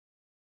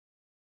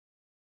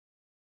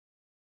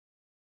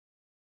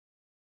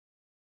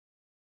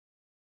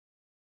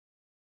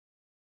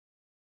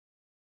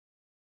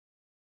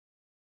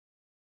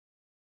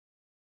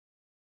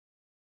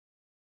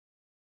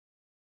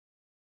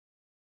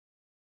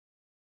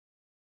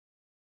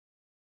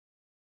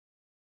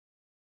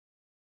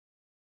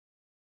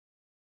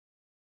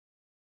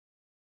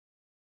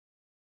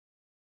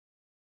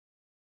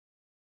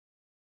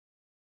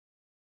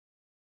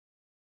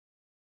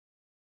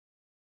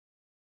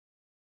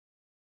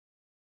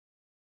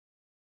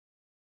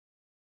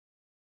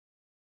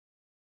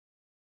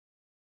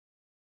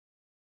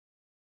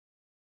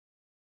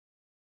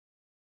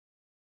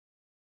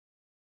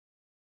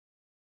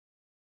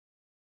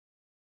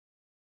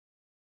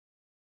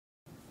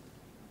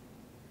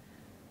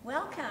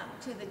Welcome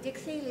to the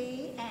Dixie,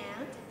 Lee,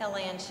 and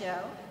Ellen Show.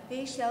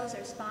 These shows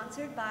are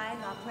sponsored by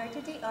La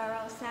Puerta de Oro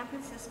San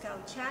Francisco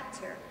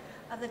chapter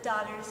of the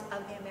Daughters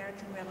of the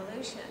American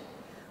Revolution.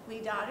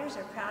 We daughters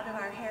are proud of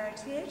our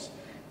heritage.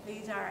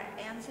 These are our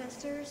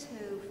ancestors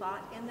who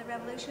fought in the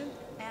revolution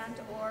and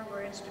or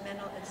were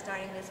instrumental in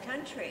starting this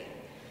country.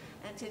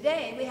 And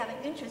today we have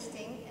an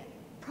interesting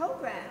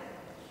program.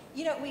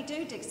 You know, we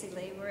do, Dixie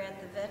Lee. We're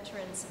at the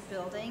Veterans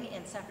Building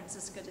in San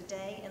Francisco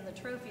today in the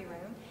Trophy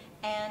Room,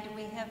 and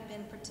we have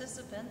been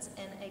participants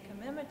in a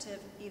commemorative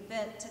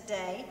event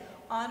today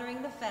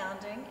honoring the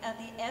founding of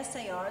the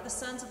SAR, the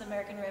Sons of the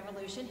American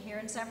Revolution, here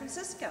in San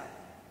Francisco.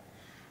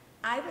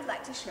 I would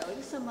like to show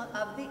you some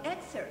of the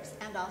excerpts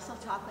and also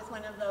talk with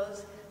one of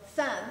those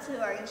sons who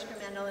are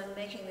instrumental in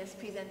making this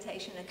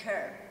presentation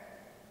occur.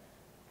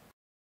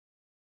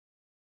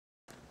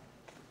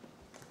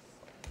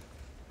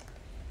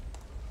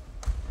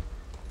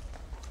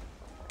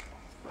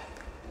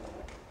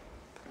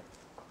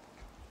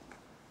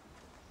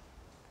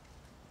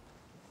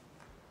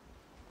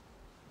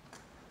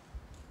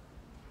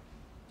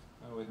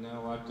 I would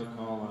now like to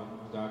call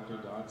on Dr.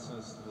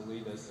 Dodson to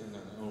lead us in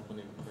an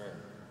opening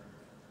prayer.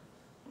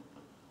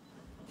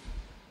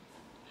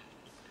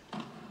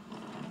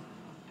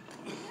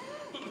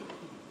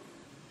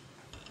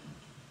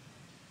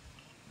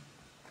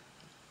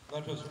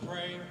 Let us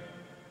pray.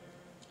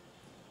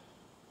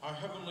 Our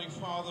Heavenly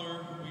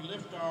Father, we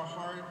lift our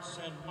hearts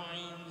and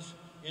minds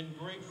in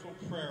grateful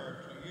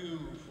prayer to you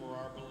for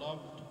our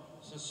beloved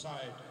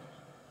society,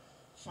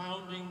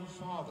 founding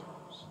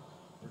fathers,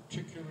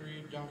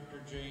 particularly Dr.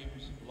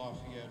 James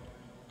Lafayette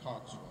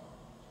Cogswell.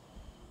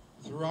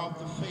 Throughout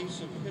the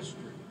face of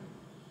history,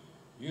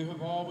 you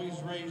have always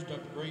raised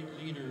up great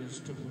leaders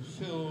to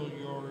fulfill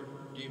your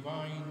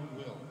divine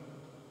will.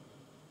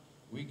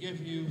 We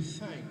give you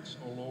thanks,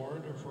 O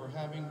Lord, for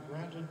having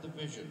granted the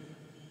vision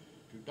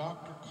to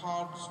Dr.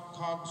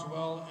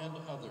 Cogswell and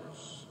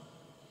others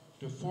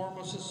to form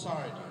a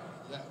society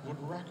that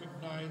would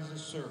recognize the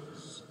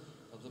service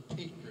of the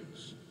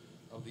patriots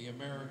of the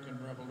American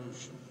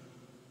Revolution.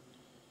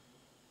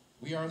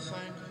 We are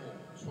thankful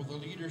for the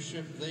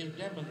leadership they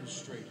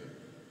demonstrated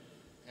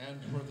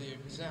and for the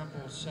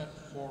example set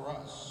for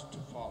us to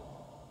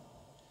follow.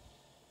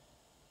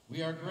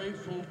 We are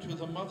grateful to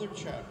the mother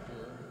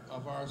chapter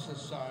of our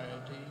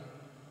society,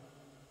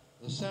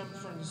 the San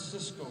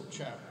Francisco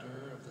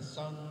chapter of the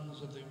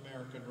Sons of the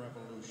American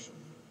Revolution,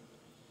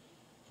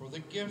 for the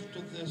gift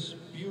of this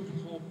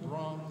beautiful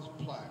bronze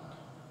plaque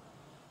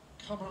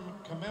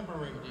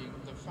commemorating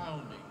the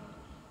founding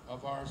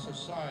of our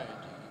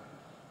society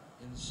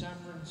in San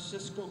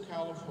Francisco,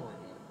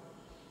 California,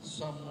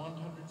 some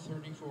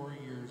 134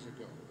 years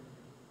ago.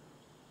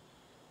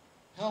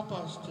 Help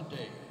us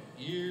today,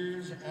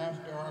 years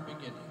after our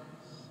beginnings,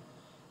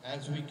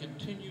 as we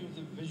continue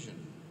the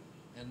vision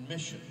and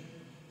mission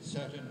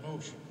set in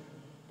motion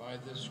by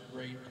this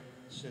great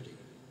city.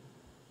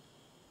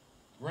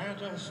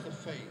 Grant us the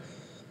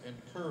faith and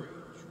courage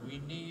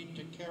we need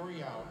to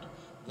carry out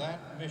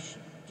that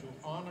mission to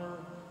honor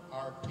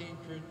our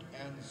patriot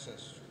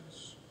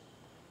ancestors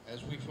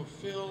as we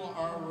fulfill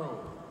our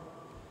role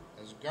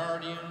as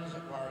guardians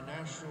of our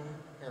national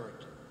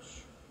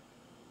heritage.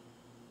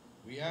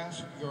 We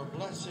ask your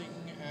blessing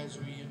as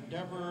we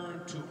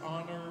endeavor to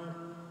honor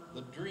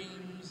the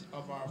dreams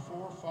of our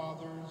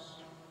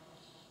forefathers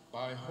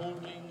by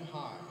holding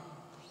high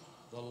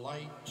the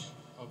light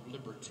of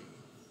liberty.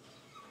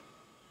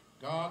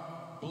 God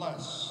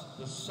bless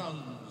the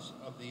sons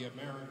of the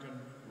American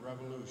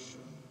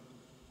Revolution,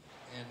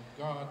 and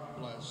God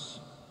bless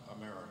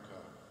America.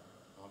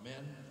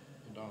 Amen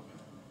and amen.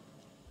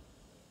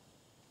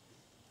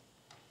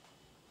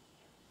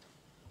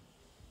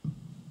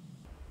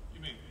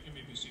 You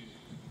may be seated.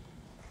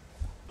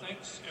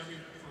 Thanks for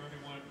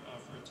everyone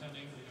for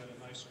attending. We had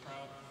a nice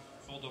crowd,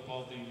 filled up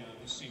all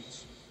the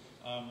seats.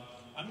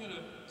 I'm going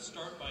to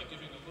start by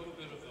giving a little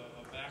bit of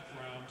a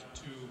background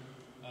to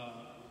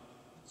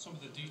some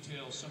of the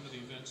details, some of the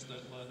events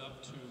that led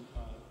up to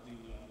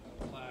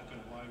the plaque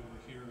and why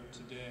we're here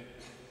today.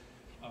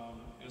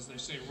 As they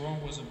say,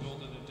 Rome wasn't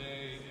built in a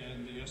day,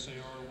 and the SAR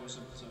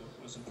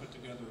wasn't put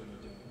together in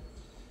a day.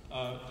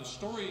 The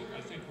story,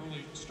 I think,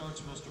 really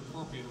starts most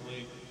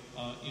appropriately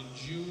in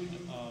June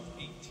of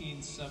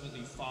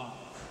 1875.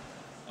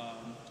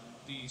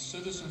 The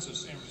citizens of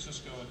San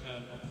Francisco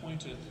had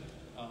appointed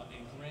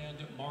a grand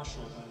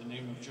marshal by the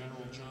name of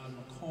General John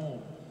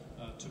McComb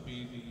to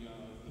be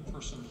the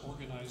person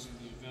organizing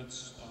the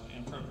events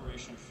in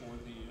preparation for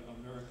the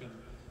American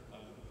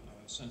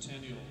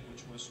Centennial,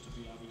 which was to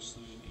be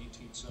obviously in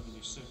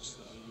 1876,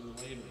 a year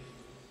later.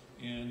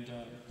 And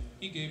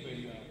he gave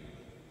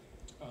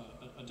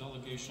a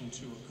delegation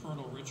to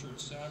Colonel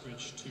Richard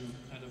Savage to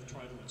kind of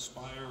try to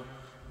inspire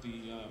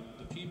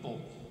the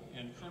people.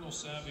 And Colonel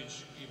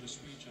Savage gave a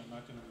speech. I'm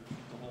not going to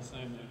repeat the whole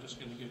thing. I'm just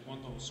going to get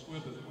one little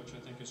squib of it, which I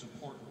think is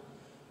important.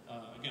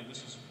 Again,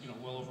 this is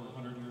well over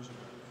 100 years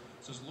ago.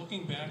 It says,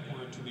 looking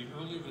backward to the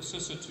early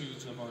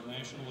vicissitudes of our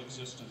national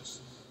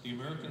existence, the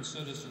American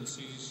citizen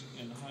sees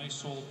in the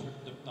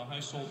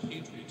high-souled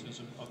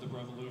patriotism of the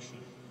Revolution,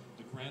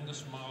 the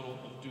grandest model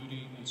of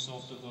duty and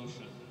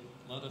self-devotion.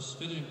 Let us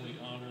fittingly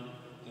honor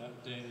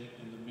that day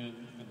in the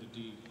men and the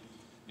deed.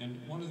 And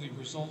one of the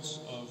results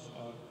of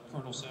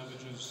Colonel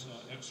Savage's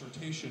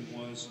exhortation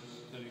was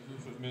that a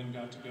group of men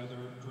got together,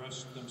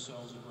 dressed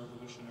themselves in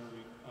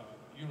revolutionary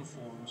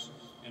uniforms,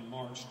 and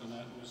marched, and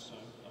that was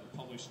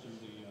published in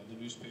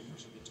the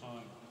newspapers at the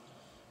time.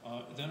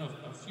 Then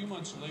a few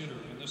months later,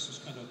 and this is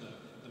kind of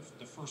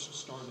the first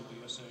start of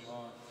the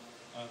SAR,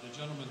 the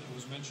gentleman that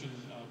was mentioned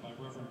by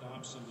Reverend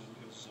Dobson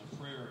in his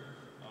prayer,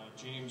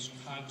 James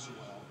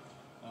Cogswell,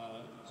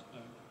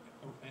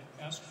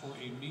 asked for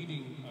a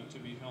meeting to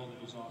be held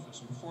at his office.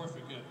 And before I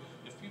forget,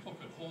 if people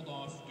could hold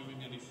off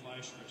doing any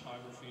flash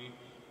photography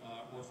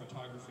or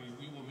photography,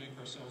 we will make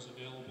ourselves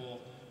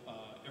available,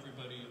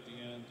 everybody at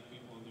the end,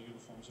 people in the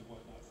uniforms and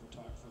whatnot, for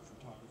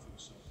photography,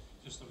 so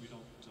just so we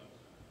don't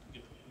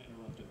get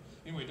interrupted.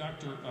 Anyway,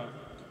 Dr.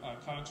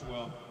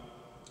 Cogswell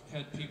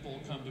had people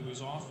come to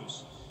his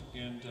office,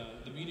 and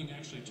the meeting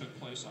actually took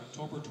place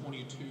October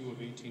 22 of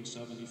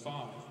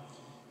 1875.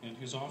 And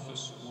his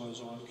office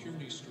was on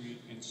Kearny Street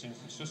in San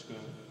Francisco.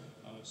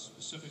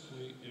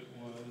 Specifically, it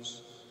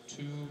was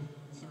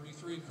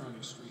 233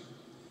 Kearny Street.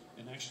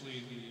 And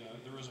actually,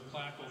 there was a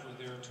plaque over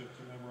there to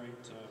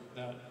commemorate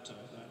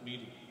that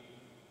meeting.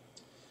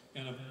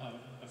 And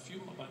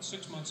about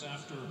 6 months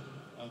after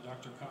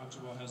Dr.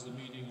 Cogswell has the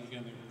meeting,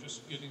 again, they were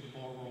just getting the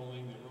ball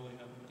rolling. They really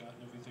haven't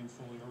gotten everything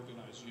fully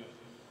organized yet.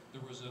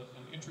 There was an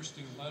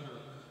interesting letter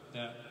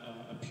that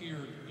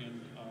appeared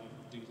in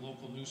the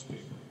local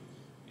newspaper.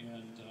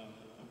 And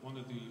one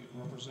of the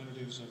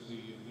representatives of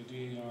the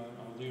DAR,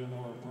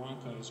 Leonora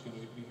Branca, is going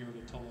to be here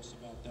to tell us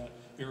about that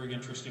very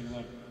interesting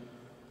letter.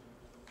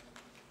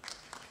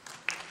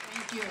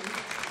 Thank you.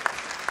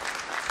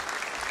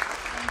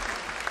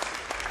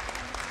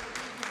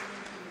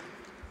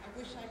 I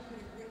wish I could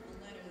have written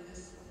a letter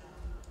this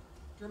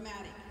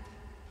dramatic.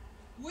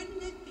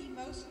 Wouldn't it be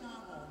most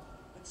novel,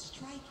 but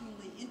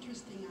strikingly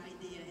interesting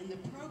idea in the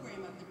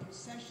program of the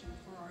procession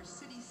for our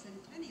city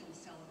centennial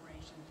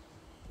celebration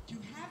to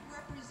have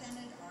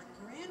represented our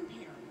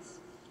grandparents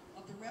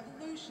of the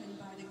Revolution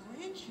by the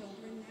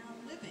grandchildren now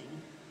living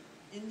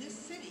in this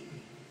city?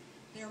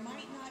 There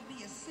might not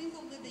be a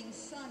single living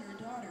son or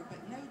daughter, but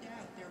no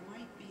doubt there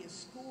might be a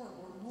score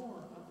or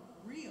more of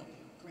real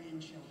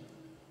grandchildren.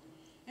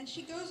 And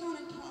she goes on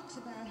and talks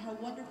about how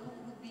wonderful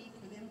it would be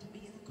for them to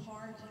be in a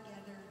car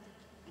together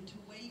and to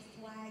wave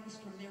flags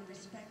from their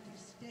respective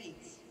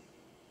states.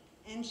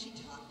 And she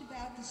talked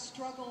about the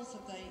struggles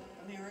of the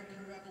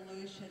American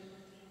Revolution,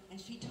 and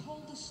she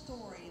told a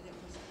story that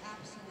was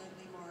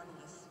absolutely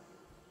marvelous.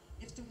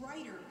 If the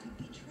writer could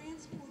be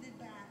transported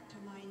back to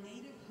my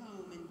native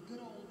home in good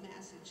old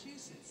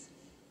Massachusetts,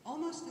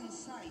 almost in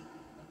sight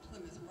of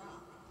Plymouth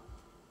Rock,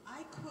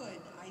 I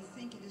could, I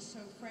think it is so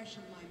fresh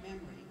in my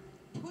memory,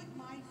 put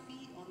my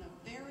feet on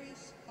the very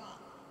spot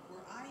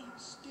where I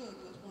have stood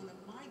with one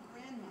of my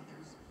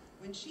grandmothers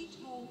when she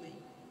told me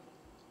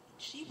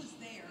she was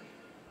there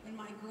when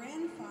my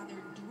grandfather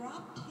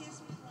dropped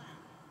his plow,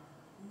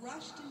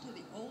 rushed into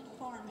the old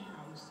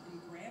farmhouse and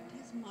grabbed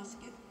his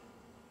musket,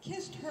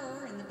 kissed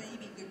her and the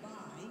baby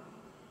goodbye,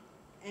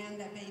 and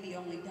that baby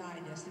only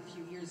died just a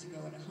few years ago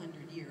at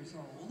 100 years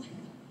old,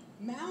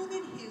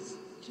 mounted his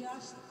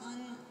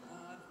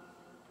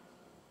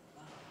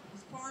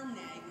his farm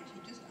nag, which he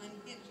just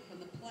unhitched from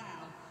the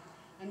plow,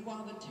 and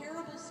while the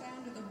terrible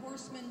sound of the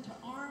horsemen to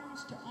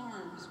arms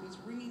was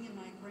ringing in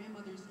my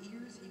grandmother's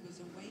ears, he was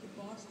away to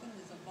Boston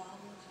as a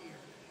volunteer.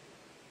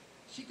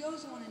 She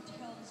goes on and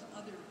tells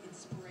other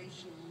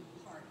inspirational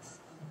parts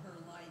of her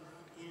life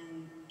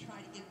and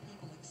try to get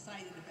people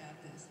excited about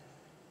this.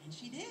 And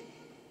she did,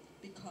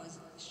 because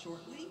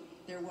shortly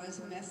there was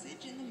a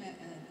message in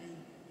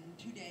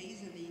 2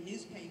 days in the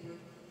newspaper,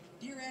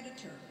 "Dear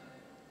editor,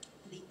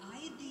 the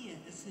idea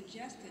as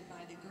suggested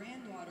by the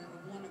granddaughter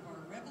of one of our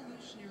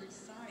revolutionary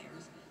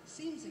sires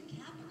seems a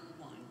capital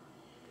one.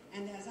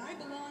 And as I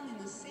belong in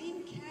the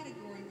same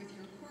category with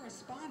your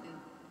correspondent,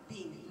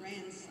 being the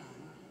grandson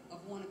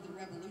of one of the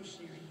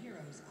revolutionary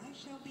heroes, I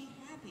shall be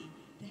happy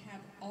to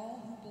have all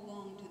who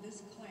belong to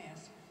this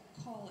class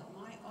call at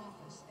my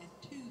office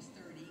at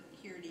 230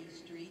 Kearny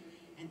Street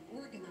and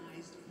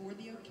organized for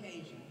the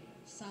occasion.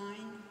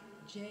 Signed,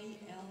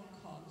 J.L.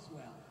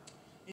 Cogswell."